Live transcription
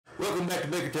Welcome back to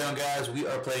Bakertown, guys. We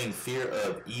are playing Fear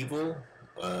of Evil,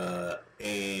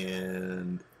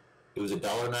 and it was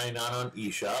 $1.99 on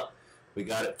eshop. We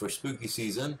got it for spooky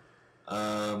season,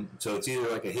 so it's either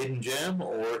like a hidden gem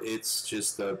or it's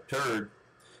just a turd,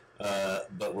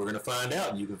 but we're going to find out,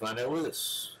 and you can find out with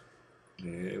us.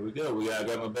 Here we go. I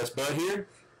got my best bud here.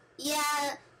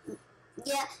 Yeah,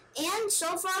 and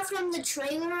so far from the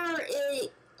trailer,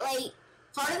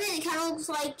 part of it kind of looks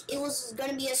like it was going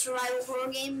to be a survival horror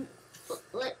game.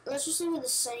 Let's just look at the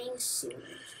settings.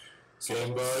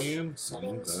 Game volume.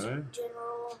 Settings, Okay.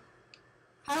 general.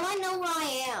 How do I know where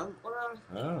I am?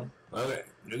 Oh, okay.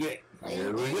 Okay.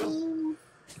 Here we go.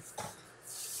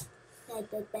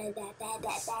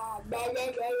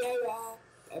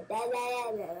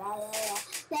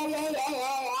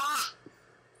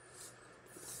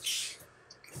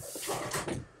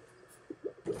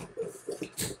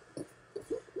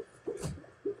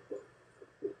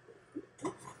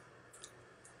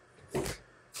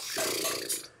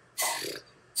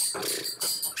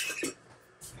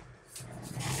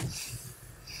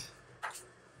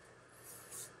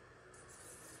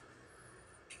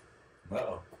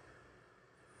 Uh-oh.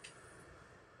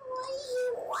 What do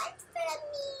you want from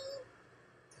me?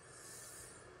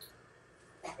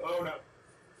 Oh, no.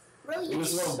 Bro, It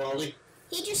was wrong, Baldy.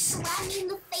 he just slapped me in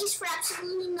the face for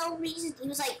absolutely no reason. He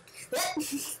was like,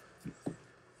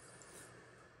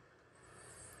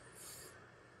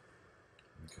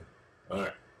 Okay.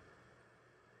 Alright.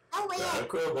 oh wait, Got a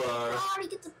crowbar. how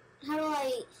do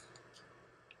I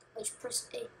just press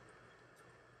A?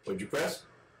 What'd you press?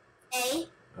 A.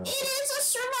 Oh. It is a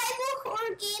survival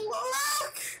horror game.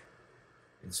 Look!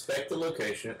 Inspect the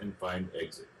location and find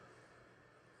exit.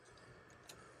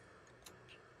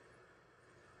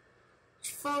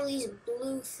 Just follow these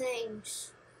blue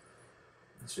things.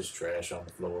 It's just trash on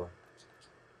the floor.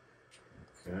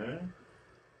 Okay.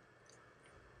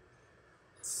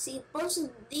 See, both of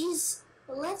these.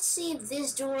 Let's see if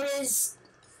this door is.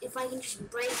 If I can just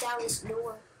break down this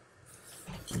door.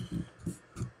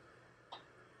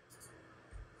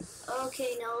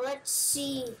 Okay, now let's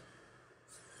see.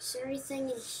 Is there anything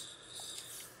in.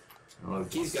 Oh, the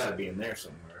key's got to be in there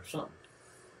somewhere or something.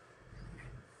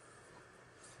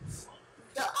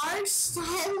 The art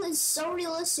style is so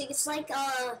realistic. It's like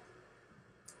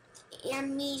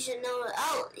Amnesia. No,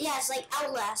 oh yeah, it's like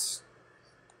Outlast.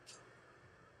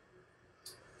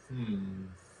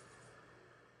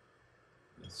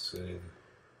 Let's see.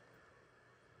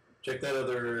 Check that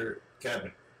other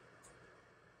cabinet.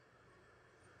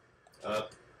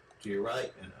 Up to your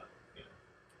right and up.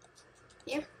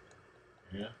 Yeah.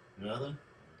 Yeah. Nothing.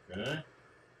 Okay.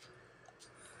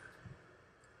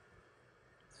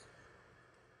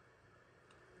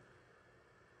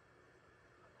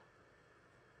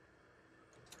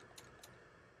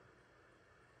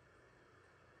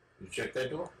 You check that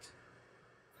door?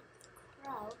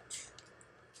 Crouch.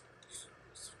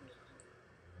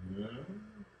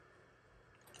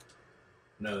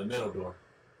 No, the middle door.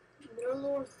 Middle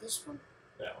door, this one.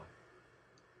 That one.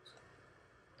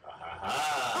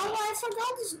 Aha! Oh, I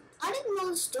forgot this. I didn't know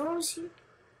this door was here.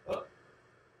 Oh.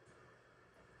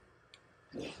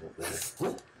 Get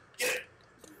it!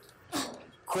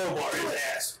 Crowbar his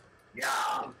ass!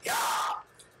 Yeah! Yeah!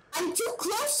 I'm too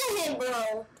close to him,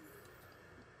 bro.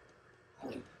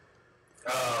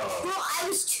 Oh. Bro, I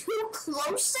was too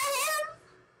close to him?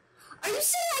 Are you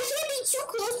saying I can't be too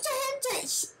close to him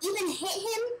to even hit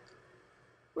him?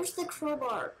 Where's the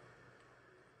crowbar?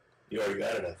 You already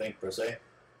got it, I think, per se.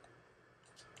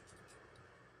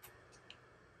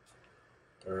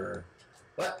 Or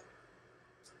what?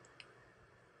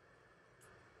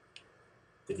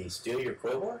 Did he steal your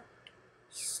crowbar?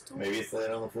 Maybe it's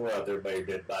laying on the floor out there by your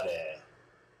dead body.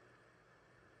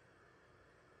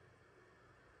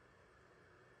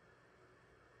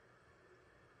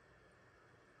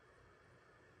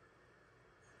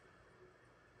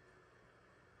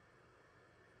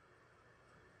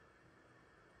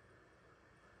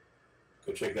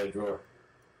 Go check that drawer.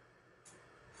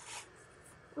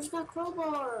 Where's my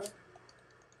crowbar?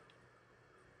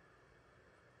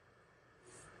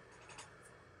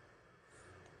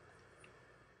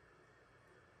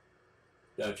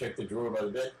 Gotta check the drawer by the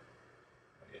bed.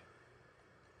 Oh, yeah.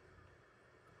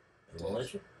 It won't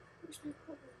let you? Where's my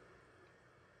crowbar?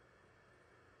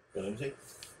 Go, let me see.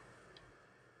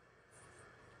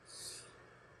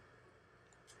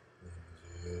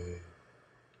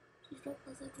 He's right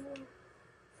by the door.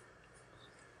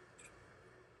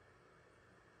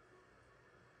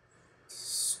 This is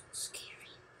so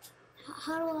scary.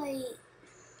 How do I...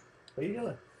 What are you doing?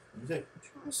 Let me see. I'm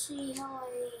trying to see how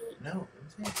I... No,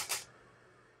 let me see.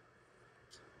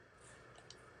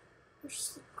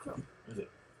 Where's the crow? Where's it?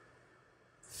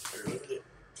 Where is it?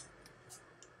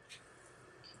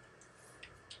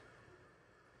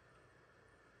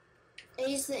 I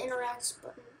use the interact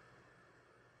button.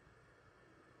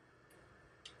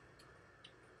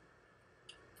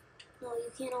 No,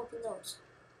 you can't open those.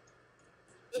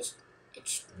 It's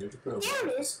Here's the crowbar. there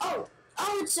it is. Oh,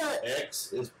 it's a.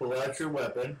 X is pull out your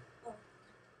weapon. Oh.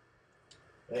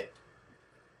 Hey,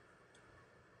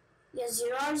 Yeah,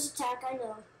 0 is attack. I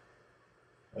know.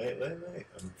 wait.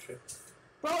 I'm sure.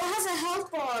 Bro, it has a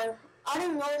health bar. I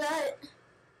didn't know that.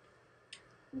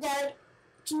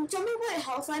 Can you tell me what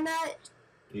health I'm at?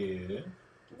 Yeah.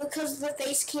 Because the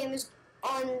face cam is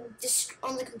on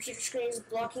the computer screen is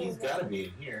blocking. He's got to be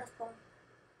in here. Health bar.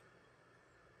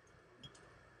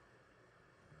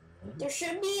 There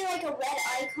should be like a red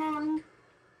icon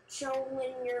show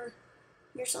when you're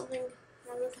something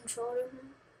on the controller.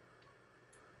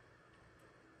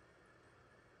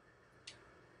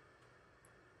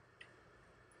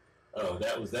 Oh,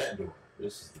 that was that door.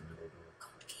 This is the middle door.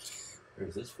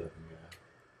 There's this fucking guy.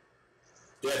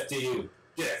 Death to you.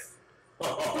 Death.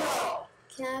 Oh.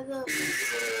 Can I have the?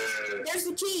 There's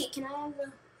the key. Can I have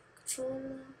the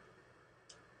controller?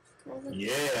 Can I have the?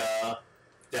 Yeah.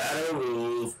 Data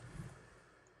rules.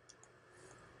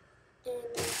 And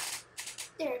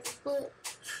there's the bullet.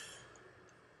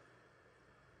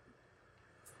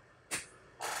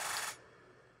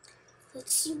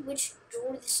 Let's see which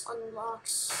door this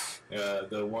unlocks.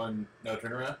 The one. No,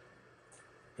 turn around.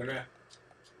 Turn around.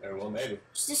 Or well, maybe.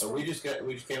 It's this Oh, one. we just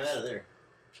came out of there.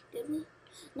 Did we?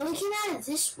 No, we came out of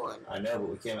this one. I know, but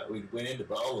we went into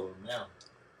all of them now.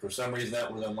 For some reason,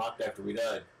 that was unlocked after we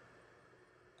died.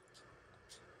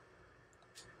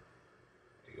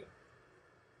 There you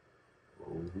go.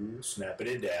 Oh, snap it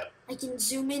and dap. I can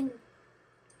zoom in.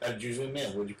 How did you zoom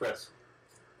in? What'd you press?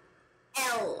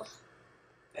 L.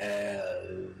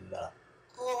 L.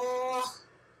 Oh.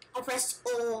 I pressed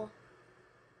O.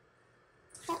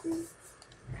 Button.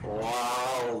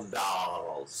 Wow,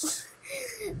 dolls.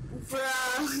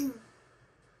 Bruh.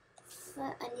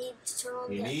 But I need to turn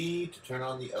on You need to turn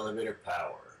on the elevator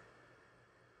power.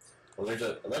 Well, there's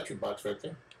an electric box right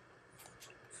there.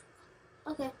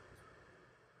 Okay.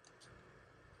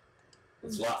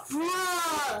 It's locked.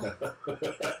 Bruh.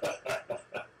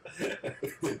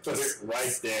 Put it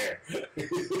right there. Nope.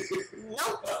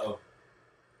 Uh-oh.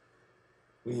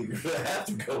 Well, you're going to have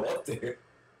to go up there.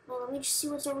 Well, let me just see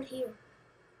what's over here.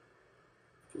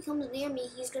 If he comes near me,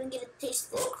 he's gonna get a taste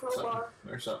of this crowbar. Something.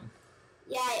 There's something.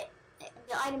 Yeah,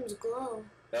 the items glow.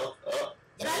 Help. Oh,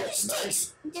 Did I just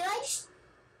nice. Did I just...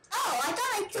 Oh, I thought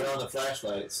I took... Turn on the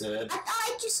flashlight, it said. I thought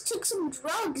I just took some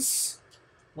drugs.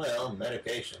 Well,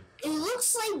 medication. It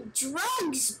looks like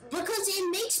drugs because it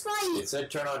makes my... It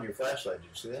said turn on your flashlight. Did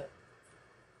you see that?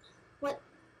 What?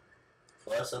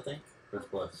 Plus, I think? Press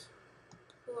plus.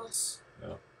 Plus.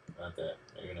 No, not that.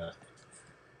 Maybe not.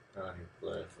 Turn on your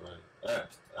flashlight. Alright,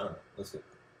 I don't know. Let's go.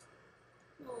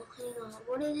 Oh, hang on.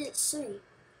 What did it say?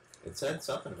 It said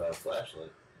something about a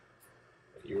flashlight.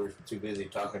 But you were too busy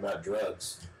talking about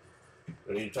drugs. Do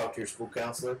you need to talk to your school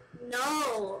counselor?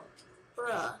 No.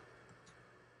 Bruh.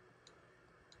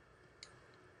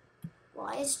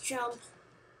 Why is jump?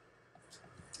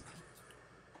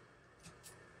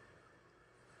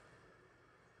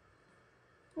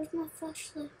 Where's my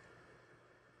flashlight?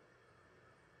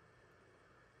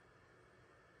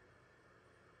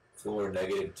 Floor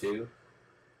 -2.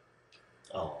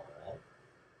 Alright.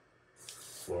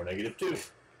 Floor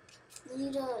 -2. I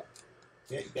need a...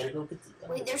 Yeah, you gotta go get the...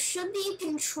 Wait, there should be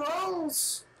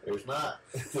controls. There's not.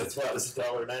 That's why it was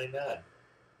 $1.99.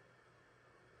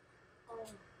 Oh,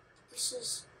 this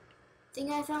is... I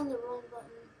think I found the wrong button.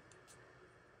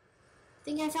 I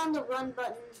think I found the run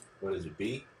button. What is it,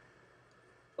 B?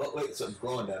 Oh, wait, something's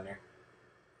glowing down there.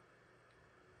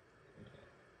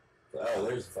 Oh,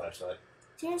 there's the flashlight.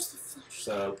 There's the flashlight.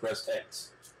 So, press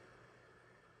X.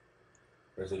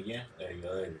 Press it again. There you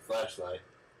go, there's your flashlight.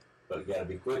 But you gotta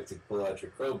be quick to pull out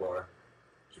your crowbar.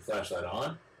 Is your flashlight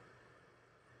on?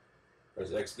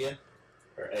 Press X again.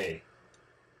 Or A.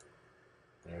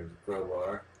 There's the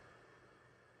crowbar.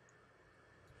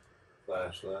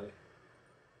 Flashlight.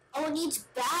 Oh, it needs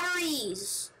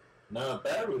batteries. No,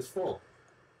 battery is full.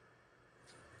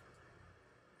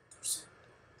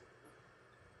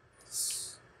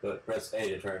 But press A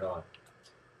to turn it on.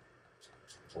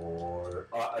 Or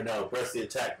no, press the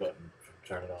attack button to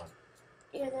turn it on.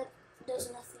 Yeah, that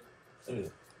does nothing.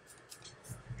 Ooh.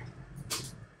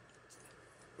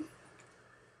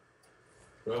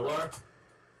 Crowbar?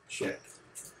 Check.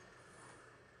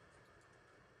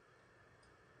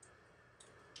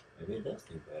 Maybe it does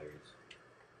need batteries.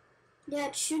 Yeah,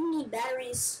 it shouldn't need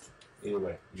batteries. Either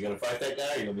way, you gonna fight that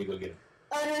guy, or you want me to go get him?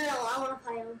 Oh no, I want to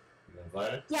fight him. You gonna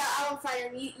fight him? Yeah, I want to fight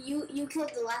him. You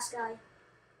killed the last guy.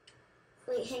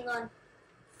 Wait, hang on.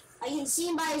 I can see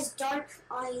him by his dark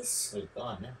eyes. Oh, he's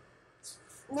gone now.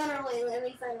 No, wait, let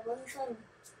me find him.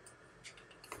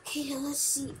 Okay, let's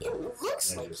see. It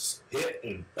looks like... Just hit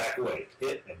and back away.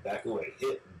 Hit and back away.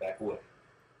 Hit and back away.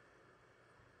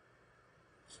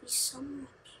 He's somewhere up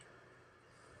here.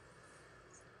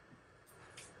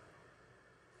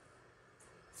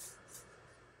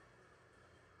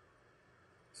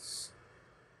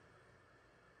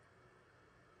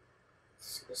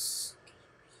 So scary.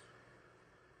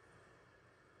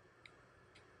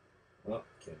 Oh,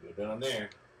 can't go down there.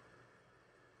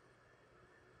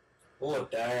 Oh,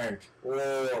 darn.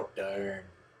 Oh, darn.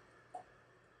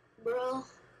 Bro,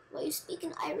 why are you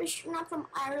speaking Irish? You're not from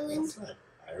Ireland. That's not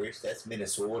Irish. That's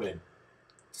Minnesotan.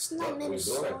 It's not There's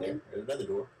a door right there. Minnesota. There's another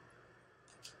door.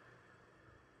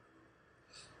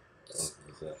 Oh,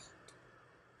 what's that?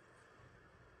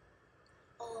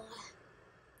 Oh,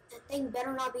 that thing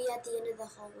better not be at the end of the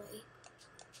hallway.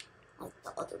 Like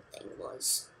the other thing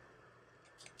was.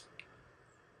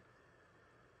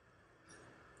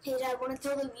 Hey Dad, want to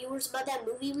tell the viewers about that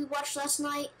movie we watched last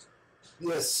night?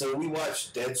 Yes, so we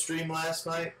watched Deadstream last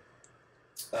night.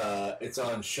 It's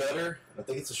on Shudder. I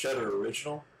think it's a Shudder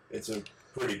original. It's a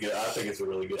pretty good. I think it's a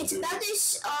really good It's movie. about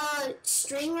this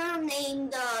streamer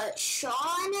named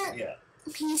Sean. Yeah.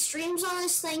 He streams on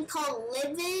this thing called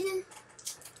Livid.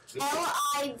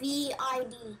 Livid.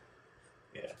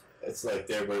 Yeah, it's like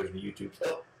their version of YouTube.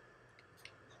 Oh.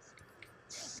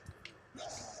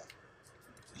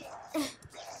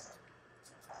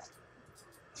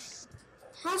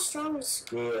 How strong is...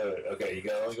 Good. Okay,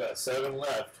 only got 7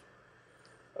 left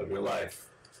of your life.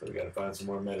 So we gotta find some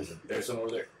more medicine. There's some over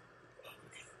there.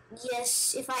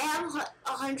 Yes, if I have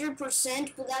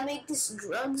 100%, will that make this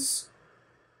drugs?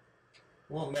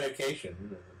 Well, medication. I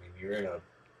mean, you're in a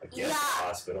guest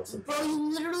hospital. Some Bro,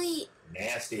 you literally...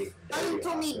 nasty. You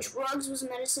told me hospital. drugs was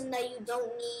medicine that you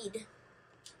don't need.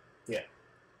 Yeah.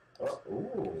 Oh,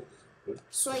 ooh. Good.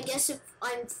 So I guess if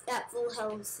I'm at full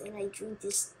health and I drink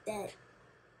this, that...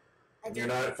 You're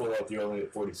not at full health. You're only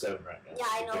at 47 right now. Yeah,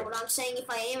 I know, Okay. but I'm saying if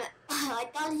I am at... I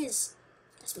thought his...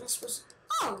 That's what I was...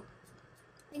 Oh!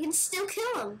 I can still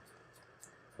kill him.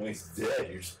 When he's dead,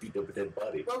 you're just beating up a dead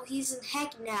body. Well, he's in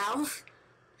heck now.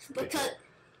 Because...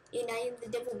 You know, I am the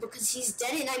devil because he's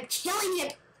dead and I'm killing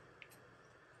him!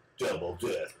 Double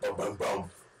death. Bum, bum,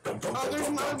 bum. Bum, bum, Oh, bum, there's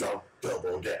bum, bum, another- bum.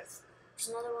 Double death. There's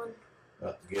another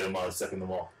one. Get them all, second them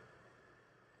all.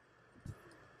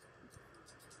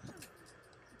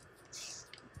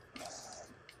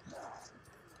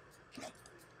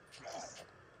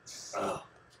 Oh.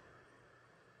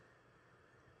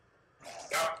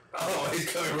 Oh,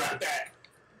 he's coming right back.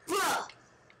 Bruh!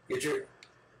 Get your...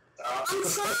 I'm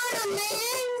trying,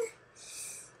 man!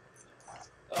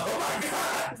 Oh my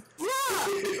god! Bruh!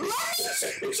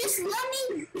 Just let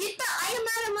me get the item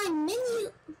out of my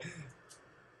menu.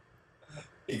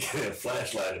 You get a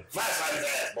flashlight. Flashlight his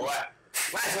ass, boy!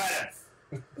 Flashlight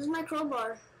him! Where's my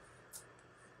crowbar?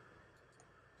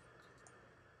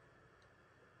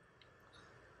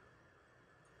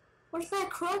 Where's my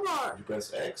crowbar? You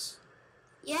press X?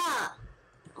 Yeah.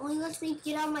 Only lets me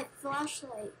get out my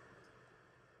flashlight.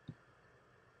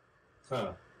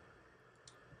 Huh.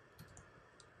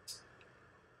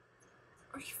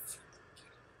 Are you freaking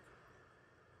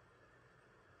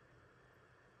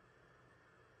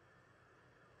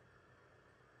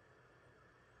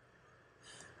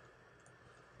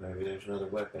Maybe there's another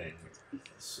weapon in here.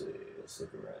 Let's see. Let's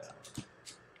look around.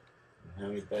 How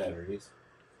many batteries?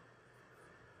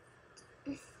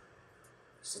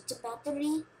 Is it a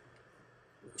battery?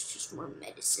 It's just more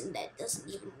medicine that doesn't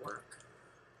even work.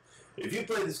 If you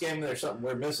played this game and there's something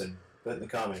we're missing, put it in the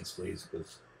comments, please,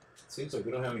 because it seems like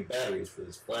we don't have any batteries for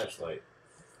this flashlight.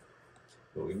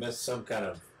 But we missed some kind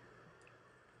of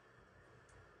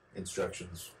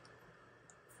instructions.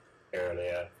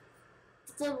 Area.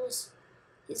 That was...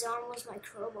 His arm was my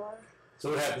crowbar. So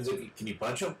what happens if you... Can you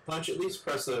punch him? Punch at least?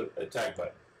 Press the attack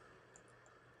button.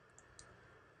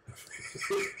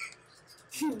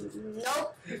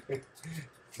 Nope.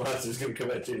 Monster's gonna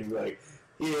come at you and be like,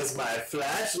 here's my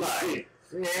flashlight.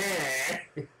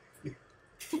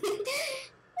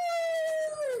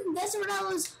 That's what I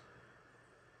was...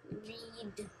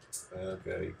 Read.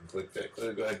 Okay, you can click that. Go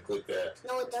ahead and click that.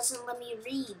 No, it doesn't let me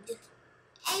read.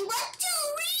 I want to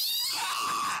read!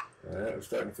 Alright, we're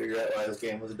starting to figure out why this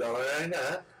game was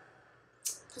 $1.99.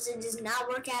 Because it does not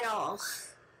work at all.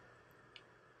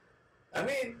 I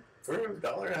mean, For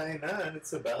 $1.99,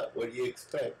 it's about what you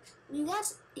expect. We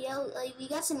got we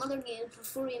got some other games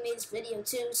before we made this video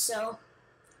too. So.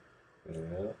 Yeah.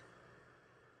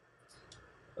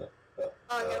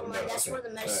 Oh, never mind. No, That's okay. where the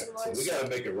medicine Right, was. so we gotta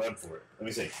make a run for it. Let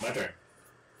me see. My turn.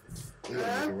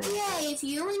 Okay, if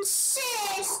you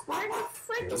insist. Where the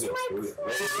frick is my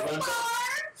crowbar?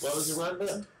 What was the run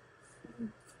button?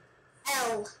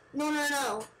 L.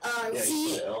 No. Yeah,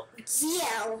 Z. L.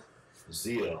 ZL.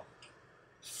 ZL.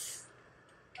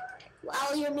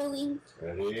 While you're moving.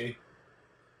 Ready?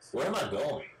 Where am I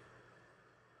going?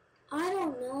 I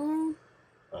don't know.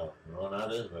 Oh, no, not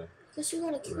this way. Guess you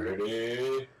gotta keep.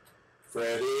 Ready?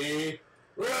 Freddy?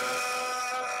 Run!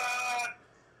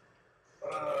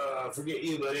 Forget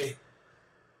you, buddy.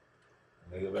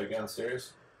 Can I go back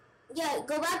downstairs? Yeah,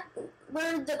 go back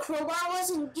where the crowbar was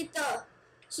and get the.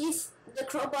 See if the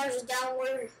crowbars is down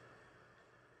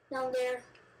there.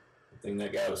 I think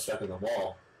that guy was stuck in the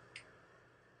wall.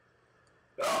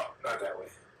 No, not that way.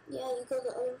 Yeah, you go the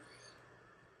other way.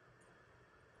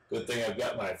 Good thing I've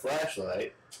got my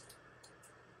flashlight.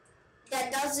 That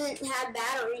doesn't have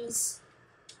batteries.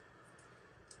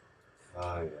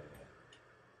 Oh, yeah.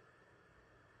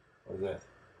 What is that?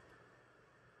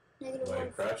 Negative Am I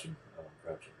one. crouching? Oh, I'm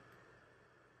crouching.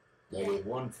 Yeah. Negative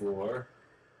 1 floor.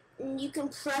 And you can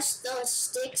press the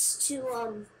sticks to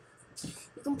You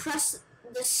can press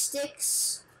the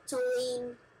sticks to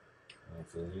lean.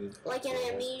 Like in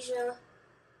Amnesia.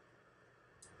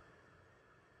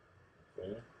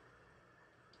 Okay.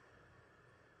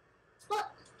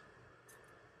 What?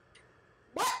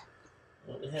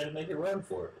 Well, we had to make a run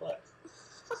for it. What?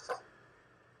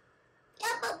 Yeah,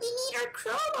 but we need our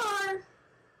crowbar.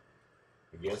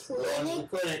 I guess we're going to the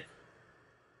clinic.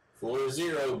 Floor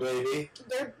 0, baby.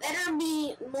 There better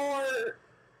be more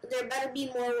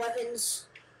weapons.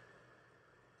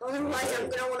 Otherwise, I'm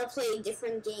gonna want to play a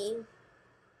different game.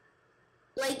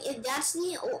 Like if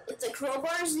the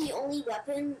crowbar is the only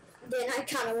weapon, then I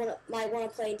kind of might want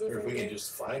to play a different Or if we game. can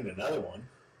just find another one.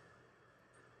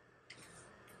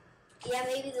 Yeah,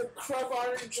 maybe the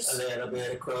crowbar just A little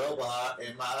bit of crowbar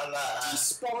in my life.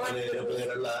 despawned. A little bit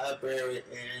of library,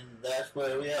 and that's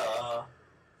where we are.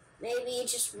 Maybe it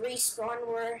just respawned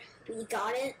where we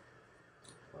got it.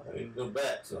 Well, I didn't go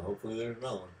back, so hopefully there's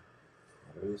another one.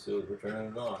 Whatever this is, we're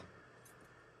turning it on.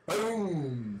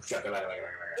 Boom!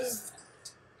 Is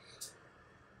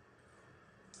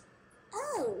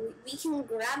we can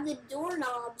grab the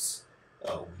doorknobs.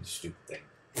 Oh, you stupid thing.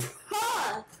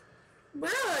 Huh,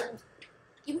 bruh.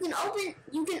 You can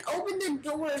open the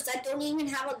doors that don't even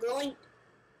have a glowing.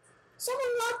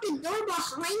 Someone locked the door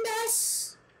behind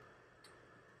us.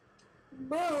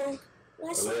 Bro,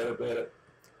 that's A little bit of,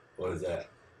 what is that?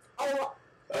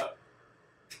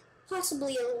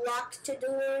 Possibly a locked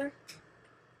door.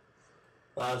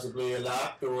 Possibly a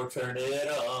locked door, turn it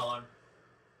on.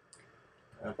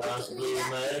 And possibly a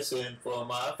medicine for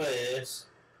my face.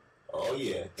 Oh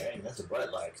yeah, dang, that's a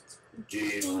bright light.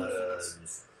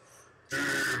 Demons.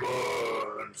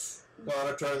 Demons.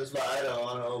 Gonna turn this light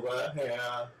on over here.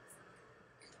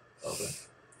 Open.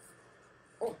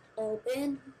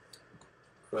 Open.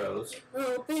 Close.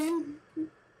 Open.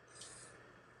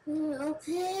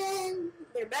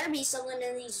 There better be someone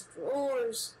in these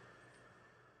drawers.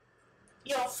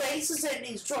 Your face is in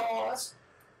these drawers.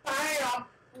 Bam.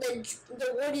 The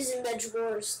wood is in the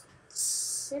drawers.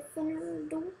 Siphoner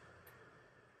door?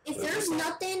 If there's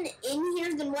nothing in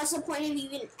here, then what's the point of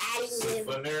even adding them?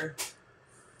 Siphoner.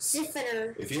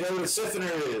 Siphoner. If you know what a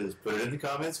siphoner is, put it in the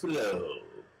comments below.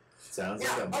 Sounds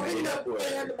like a Open made the up thing on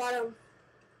word. the bottom.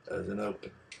 Doesn't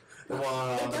open. The one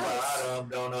on the bottom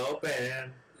don't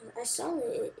open. I saw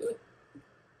it.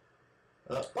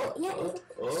 Nothing.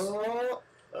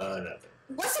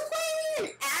 What's the point of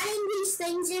even adding these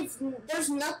things if there's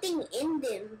nothing in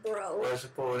them, bro? What's the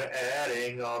point of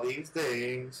adding all these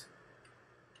things?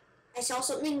 I saw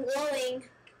something glowing.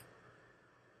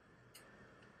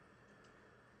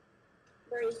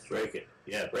 Break it.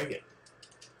 Yeah, break it.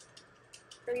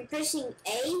 Are you pressing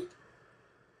A?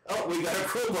 Oh, we got a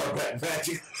crowbar back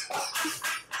magic.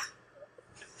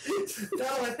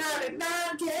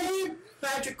 $1.99,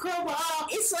 magic crowbar.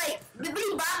 It's like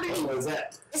bibbidi bobbidi. What was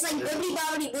that? It's like bibbidi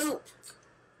bobbidi boop.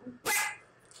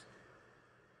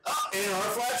 Oh, and our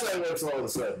flashlight works all of a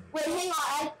sudden. Wait, hang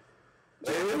on.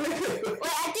 Wait, I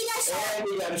think I saw. And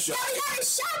we got a shot. Yeah, we got a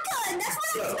shotgun. That's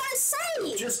what I was gonna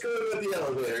say. Just going with the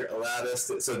elevator allowed us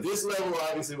to. So this level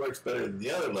obviously works better than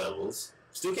the other levels.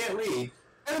 Still can't read.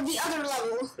 Or the other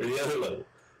level. Or the other level.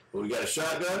 But we got a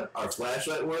shotgun. Our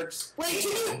flashlight works. Wait,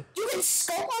 you can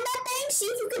scope on that thing? See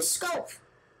if you can scope.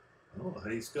 Oh, how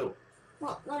do you scope?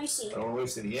 Well, let me see. I don't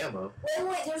waste any ammo.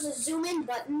 Wait, there's a zoom in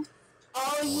button.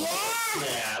 Oh, yeah!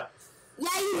 Yeah.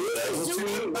 Yeah, you use the zoom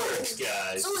in button. Works,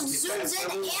 guys. So it zooms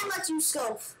in and lets you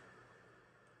scope.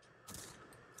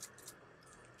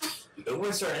 Don't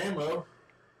waste our ammo.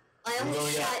 I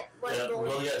almost shot one We've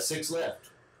bullet. only got 6 left.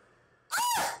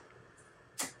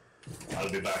 I'll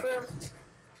be back.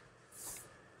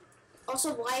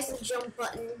 Also, why is the jump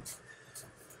button?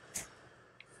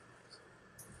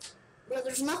 Bro,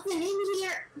 there's nothing in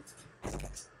here.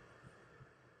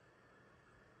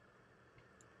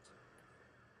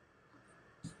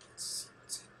 Let's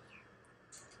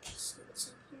see what's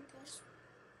in here, guys.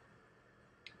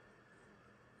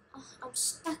 Oh, I'm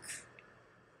stuck.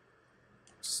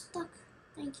 Stuck.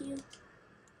 Thank you.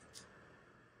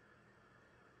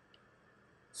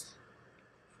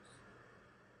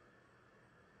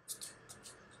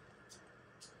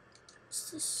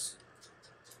 What's this?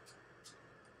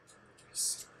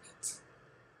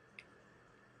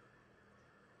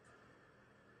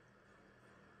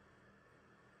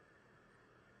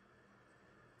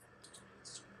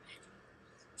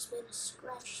 There's been a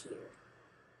scratch here.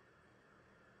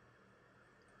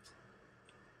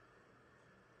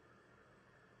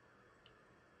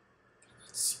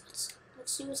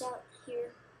 Let's see what's out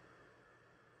here.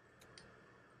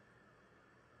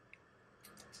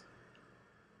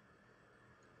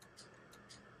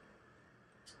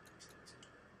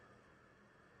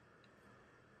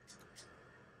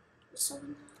 What's something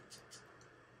there?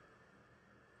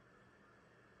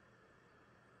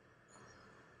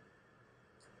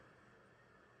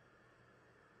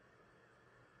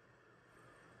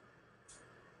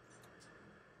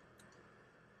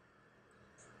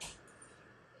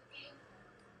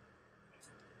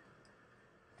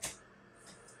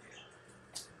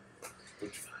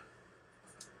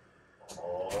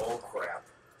 Oh crap.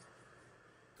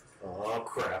 Oh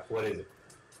crap. What is it?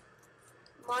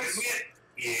 Monster.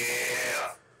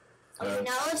 Yeah. Okay,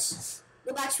 now let's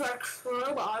go back to our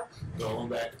crowbar. Going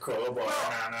back to crowbar.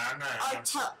 Our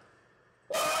tub.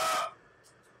 Ah!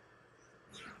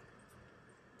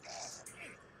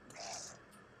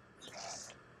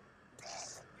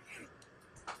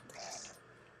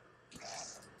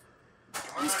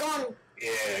 He's going. Yeah,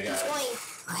 I got He's it. going.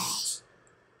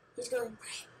 He's going.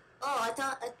 Oh, I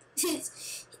thought that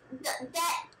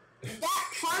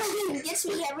part of him gets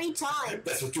me every time.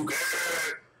 That's what you get.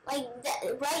 Like that,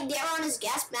 right there on his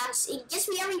gas mask, it gets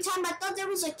me every time. I thought there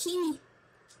was a key.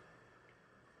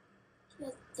 Yeah,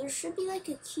 there should be like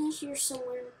a key here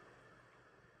somewhere.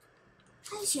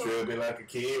 Should be like a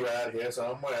key right here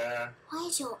somewhere. Why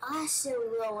is your eye still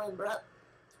glowing, bro?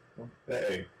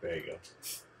 Hey, there you go.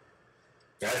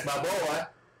 That's my boy.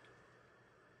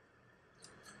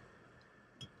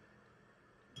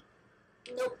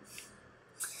 Nope.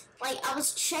 Like, I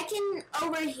was checking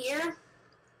over here.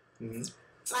 Mm-hmm.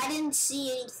 I didn't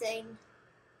see anything.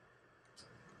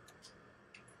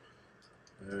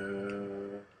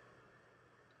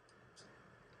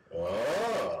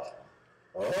 Oh.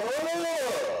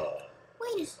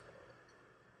 Wait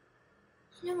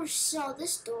I never saw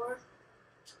this door.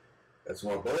 That's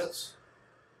more bullets.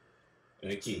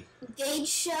 And a key. Gauge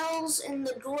shells and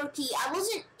the door key. I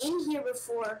wasn't in here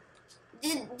before.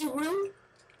 Did the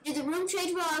room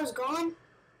change while I was gone?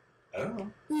 I don't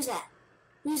know. Who's that?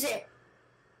 Who's there?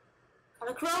 Got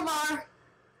a crowbar.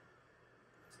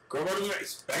 Crowbar to the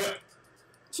face. Back up.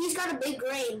 She's got a big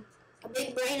brain. A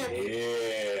big brain on her.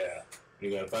 Yeah. You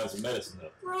gotta find some medicine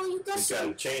though. Bro, you got He's got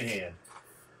a chain hand.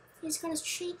 He's got his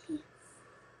chain here.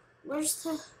 Where's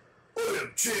the... I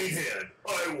am chain hand.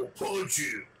 I will punch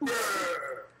you.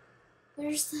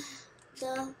 Where's the...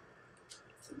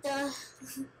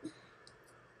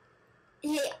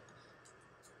 Hey,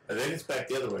 I think it's back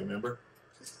the other way, remember?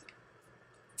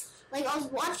 like, I was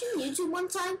watching YouTube one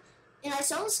time, and I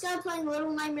saw this guy playing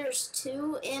Little Nightmares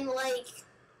 2, and, like,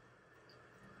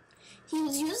 he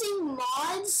was using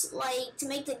mods, like, to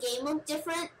make the game look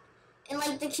different, and,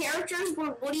 like, the characters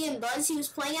were Woody and Buzz. He was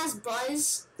playing as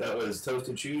Buzz. That was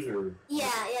Toasted Shoes or...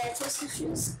 Yeah, Twisted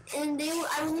Shoes. And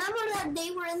I remember that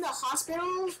they were in the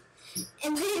hospital,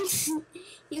 and then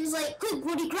he was like, quick,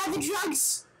 Woody, grab the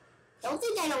drugs! Don't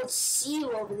think I don't see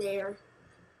you over there.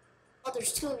 Oh,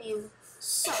 there's 2 of you.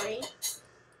 Sorry.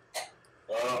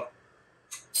 You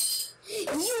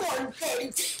are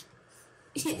dead.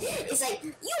 It's like,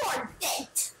 you are dead.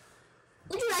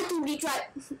 Would you like to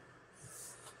retry?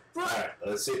 Alright,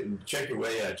 let's see. Check your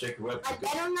way. Yeah, check your weapon. I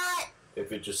better not.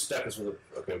 If it just stuck us with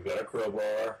a... Okay, we've got our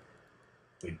crowbar.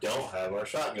 We don't have our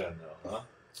shotgun though, huh?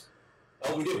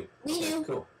 Oh, we do. We Okay, do.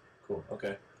 Cool. Cool.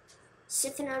 Okay.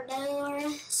 Sipping our door.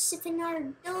 Sipping our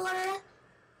door.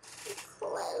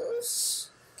 Close.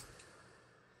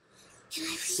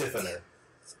 Siphoner.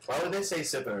 Why would they say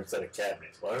siphoner instead of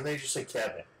cabinet? Why don't they just say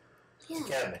cabinet? Yeah. It's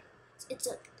a cabinet. It's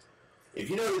a. If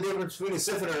you know the difference between a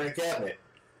siphoner and a cabinet,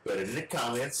 put it in the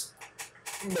comments.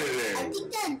 I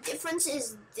think the difference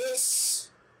is this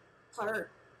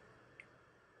part.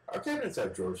 Our cabinets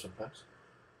have drawers sometimes.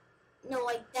 No,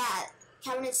 like that.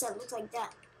 Cabinets that look like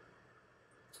that.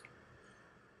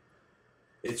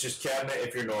 It's just cabinet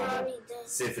if you're normal.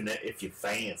 Siphoner if you're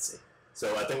fancy.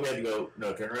 So I think we had to go,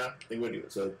 no, turn around. I think we had to go,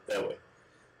 so that way.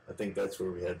 I think that's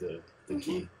where we had the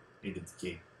key. Needed the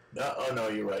key. No, oh no,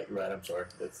 you're right, I'm sorry.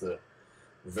 That's the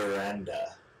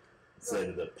veranda instead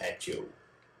of the patio.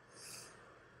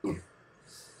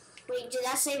 Wait, did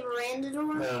that say veranda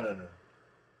door? No.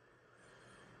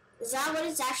 Is that what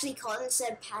it's actually called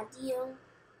instead of patio?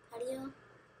 Patio?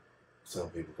 Some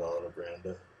people call it a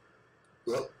veranda.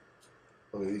 Well,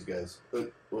 look at these guys.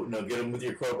 Look, well, no, get them with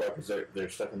your crowbar because they're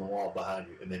stuck in the wall behind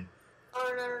you, and then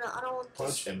Oh, no, I don't want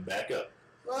punch and back up.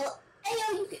 Well, hey,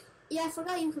 yo, you can... Yeah, I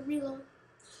forgot you could reload.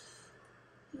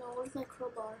 No, where's my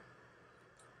crowbar?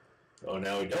 Oh,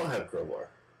 now we don't have crowbar.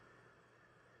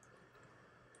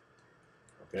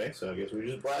 Okay, so I guess we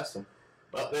just blast them.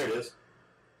 Oh, there it is.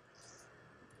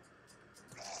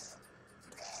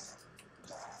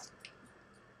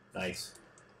 Nice.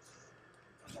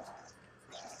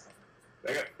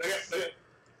 Back up.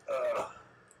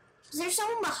 Is there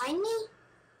someone behind me?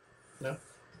 No.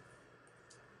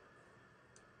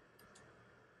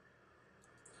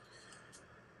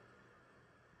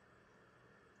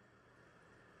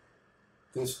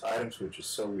 This item switch is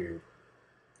so weird.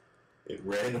 It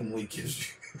randomly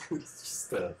gives you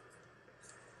stuff.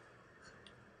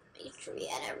 Make sure we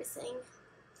add everything.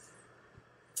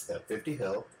 Got 50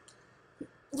 health.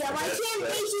 Yeah, why can't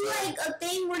they do like a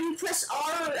thing where you press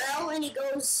R or L and it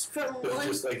goes from one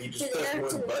just like you just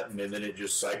press one button and then it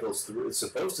just cycles through. It's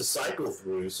supposed to cycle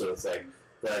through, so it's like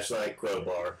flashlight,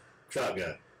 crowbar,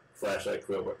 shotgun, flashlight,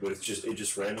 crowbar, but it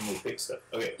just randomly picks stuff.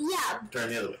 Okay. Yeah. Turn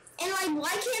the other way. And like, why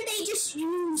can't they just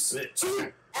use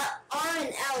two R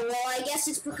and L? Well, I guess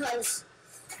it's because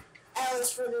L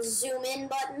is for the zoom in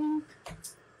button.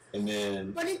 And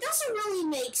then. But it doesn't really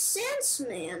make sense,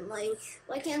 man. Like,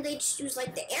 why can't they just use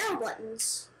like the arrow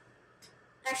buttons?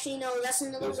 Actually, no, that's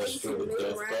another way you can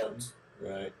move around.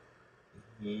 Right.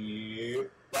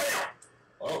 Here.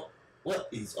 Oh, what?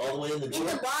 He's all the way in the door. In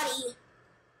the body.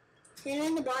 Hit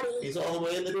in the body. He's all the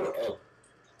way in the door. Oh.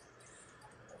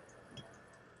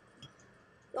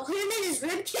 You'll hit him in his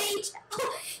ribcage.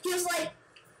 He was like,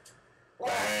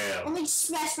 wow. Let me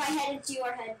smash my head into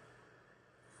your head.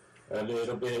 A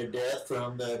little bit of death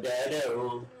from the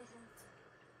dado.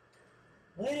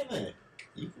 Wait a minute.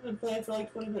 You've been playing for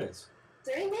like 20 minutes.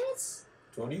 30 minutes?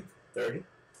 20? 30?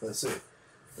 Let's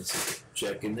see.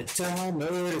 Checking the timer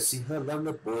to see how long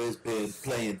the boy's been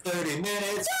playing. 30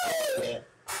 minutes! Yeah.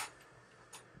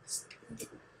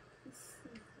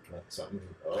 Something.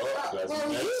 Oh,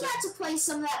 well, you got to play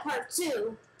some of that part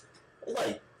too.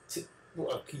 What,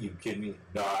 are you kidding me?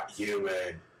 Not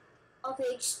human.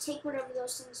 Okay, just take whatever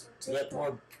those things are. We got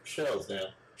more shells now.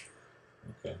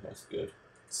 Okay, that's good.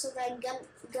 So that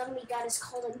gun we got is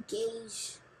called a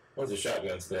gauge. What's the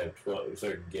shotguns? They have 12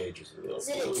 certain gauges. Is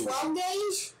it a 12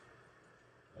 gauge?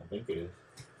 I think it is.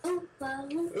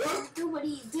 What do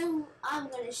you do? I'm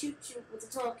gonna shoot you with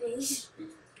the 12 gauge.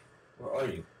 Where are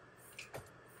you?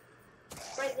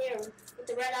 Right there, with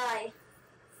the red eye.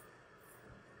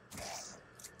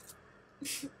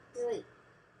 Wait.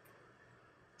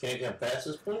 Can't get past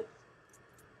this point?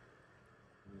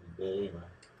 Anyway.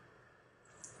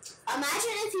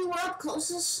 Imagine if you were up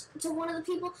closest to one of the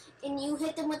people and you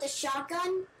hit them with a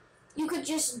shotgun, you could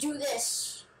just do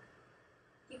this.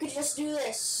 You could just do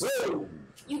this. Whoa!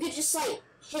 You could just like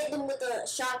hit them with a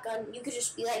shotgun. You could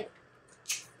just be like.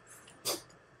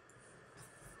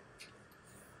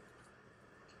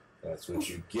 That's what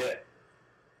you get.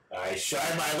 I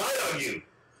shine my light on you.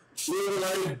 Blue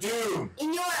light of doom.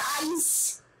 In your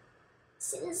eyes.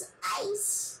 This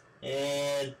ice.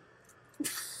 And.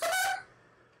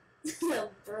 No,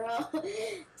 bro. Put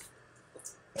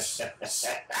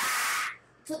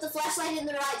the flashlight in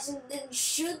their eyes and then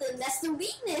shoot them. That's the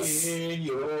weakness. In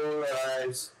your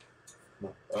eyes.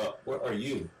 Where are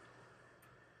you?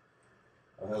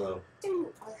 Oh, hello. There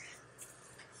you are.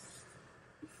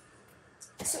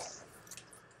 So,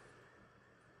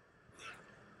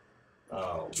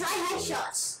 oh. try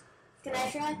headshots. Can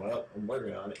I try? Well, I'm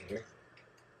working on it here.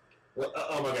 Well,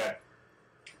 oh my god.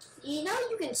 You know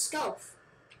you can scope.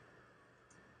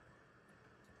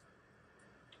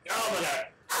 Oh my god.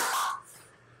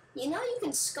 You know you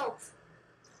can scope.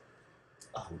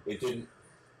 Oh, it didn't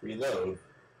reload.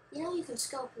 You know you can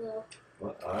scope though.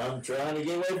 Well, I'm trying to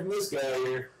get away from this guy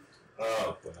here.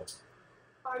 Oh, well.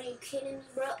 Are you kidding me,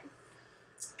 bro?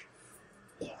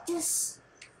 Just...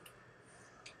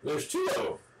 There's two of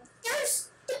them.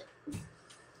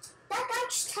 That guy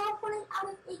just teleported out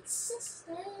of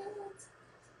existence.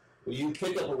 Will you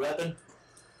pick up a weapon?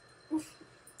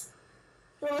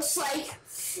 Bro, it's like,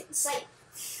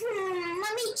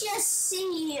 let me just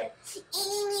see.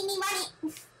 Eeny,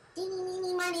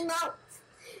 meeny, miny, mo.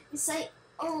 It's like,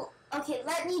 oh, okay,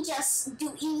 let me just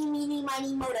do eeny, meeny,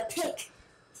 miny, mo to pick.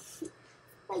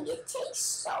 Like, it takes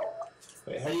so long.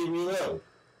 Wait, how do you reload?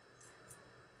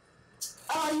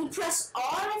 You press R,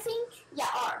 I think? Yeah,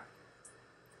 R.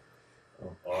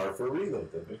 Oh, R for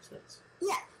reload, that makes sense.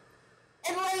 Yeah.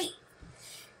 And, like,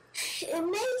 it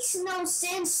makes no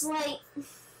sense, like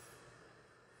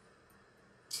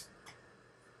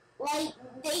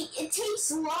it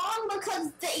takes long because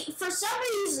for some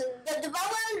reason, the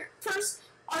developers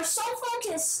are so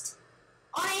focused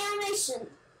on animation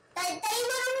that they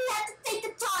literally have to take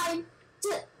the time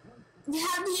to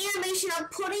have the animation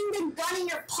of putting the gun in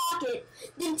your pocket,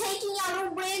 then taking out a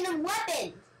random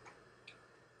weapon.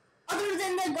 Other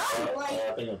than the gun,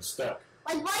 I think I'm stuck.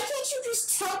 Like, why can't you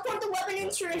just teleport the weapon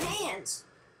into your hands?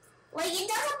 Like, it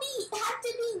doesn't have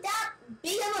to be that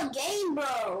big of a game,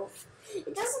 bro.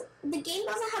 The game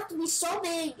doesn't have to be so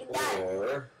big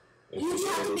that you just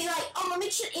have to be like, oh, let me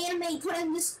just animate, put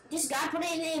in this guy, put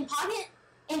it in his pocket,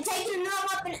 and take another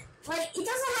weapon. Like, it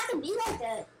doesn't have to be like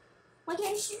that. Why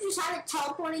can't you just have it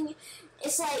teleporting?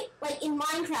 It's like in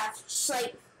Minecraft, just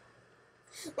like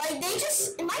they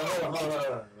just, in Minecraft, hold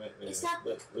on. Wait, it's not.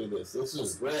 Look at this. This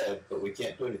is red, but we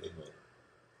can't do anything with it.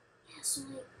 Yeah, so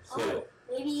like,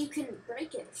 maybe you can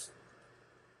break it or something.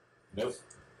 Nope.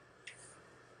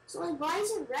 So like, why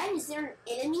is it red? Is there an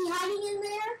enemy hiding in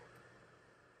there?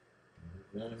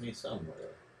 There's an enemy somewhere.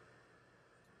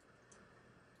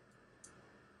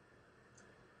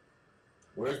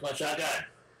 Where's my shotgun?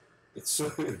 It's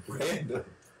so random.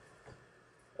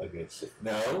 Okay,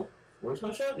 no. Where's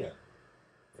my shotgun?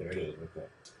 There it is. Okay.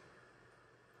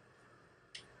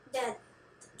 Dad,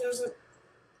 there's a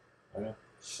I know.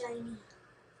 shiny.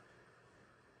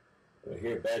 I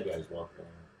hear bad guys walking around.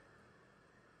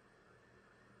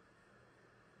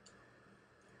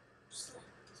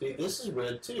 See, this is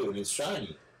red too, and it's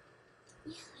shiny.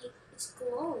 Yeah, like it's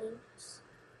glowing.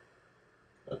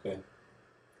 Okay.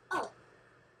 Oh.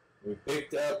 We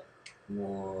picked up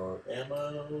more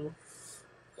ammo.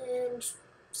 And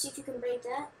see if you can break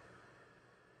that.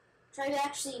 Try to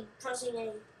actually pressing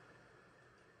A.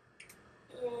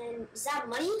 And is that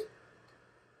money?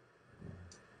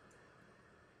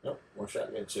 Nope, more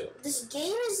shotgun shell. This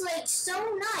game is like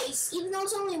so nice, even though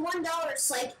it's only $1.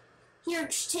 It's like, here,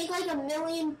 just take like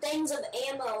 1,000,000 things of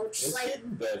ammo. Just It's like, getting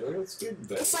better. It's getting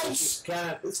better. It's like just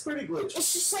it's pretty glitchy.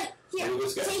 it's just like, here, Look at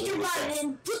this guy. take your Look gun at this guy.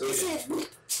 and put this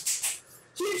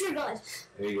in. Here's your gun.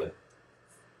 There you go.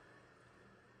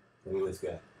 Look at this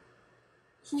guy.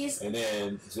 He's And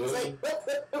then zoom. like,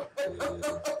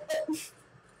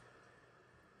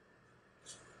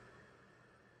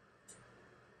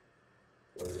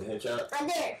 Where's the headshot?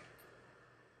 right there.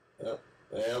 Oh,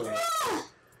 there we go. Ah!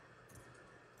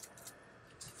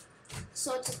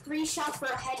 So it's a 3-shot for a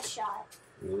headshot.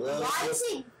 Reload. Why is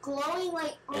it glowing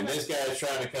like? And this guy's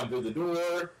trying to come through the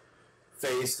door.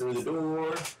 Face through the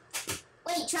door.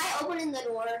 Wait, try opening the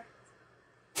door.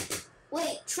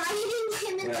 Wait, try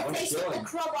hitting him in the face with the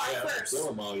crowbar first. Kill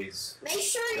him while he's Make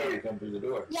sure trying to you're. come through the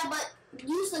door. Yeah, but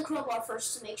use the crowbar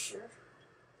first to make sure.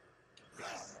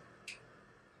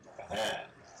 Aha.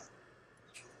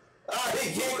 Oh,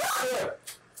 he can't through it.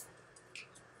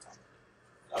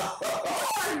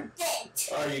 You're dead.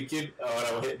 Are you kidding? Oh,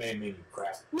 that will hit me, you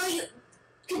crap. No, you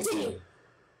continue.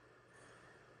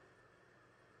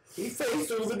 He faced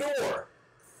through the door.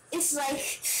 It's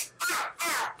like,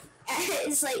 ow.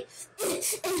 It's like,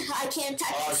 I can't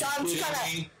touch it, so I'm just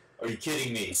gonna. Are you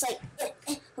kidding me? It's like,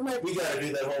 I'm like, We gotta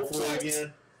do that whole floor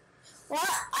again. well,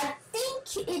 I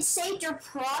think it saved your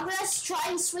progress.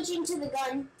 Try switching to the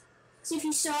gun. See if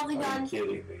you still have the Are gun. you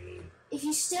kidding me? If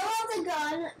you still have the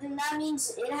gun, then that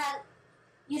means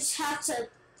you just have to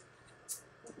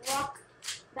walk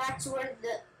back to where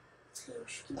the.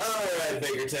 Alright,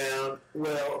 Bakertown.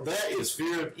 Well, that is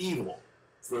Fear of Evil.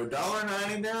 For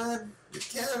 $1.99, you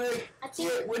kinda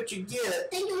get what you get. I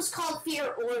think it was called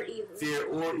Fear or Evil. Fear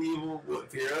or Evil,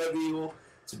 Fear of Evil.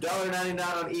 It's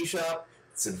 $1.99 on eShop.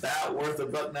 It's about worth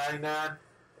 $1.99.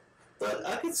 But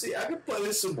I could play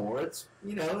this some more. It's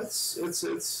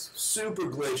it's super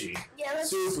glitchy. Yeah, let's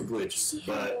Super glitchy. see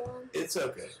But how long. it's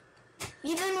okay.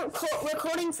 You've been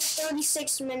recording for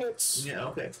 36 minutes. Yeah,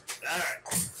 okay.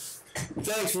 Alright.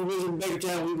 Thanks for visiting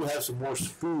Bakertown. We will have some more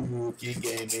spooky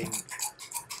gaming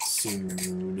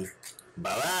soon.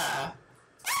 Bye-bye.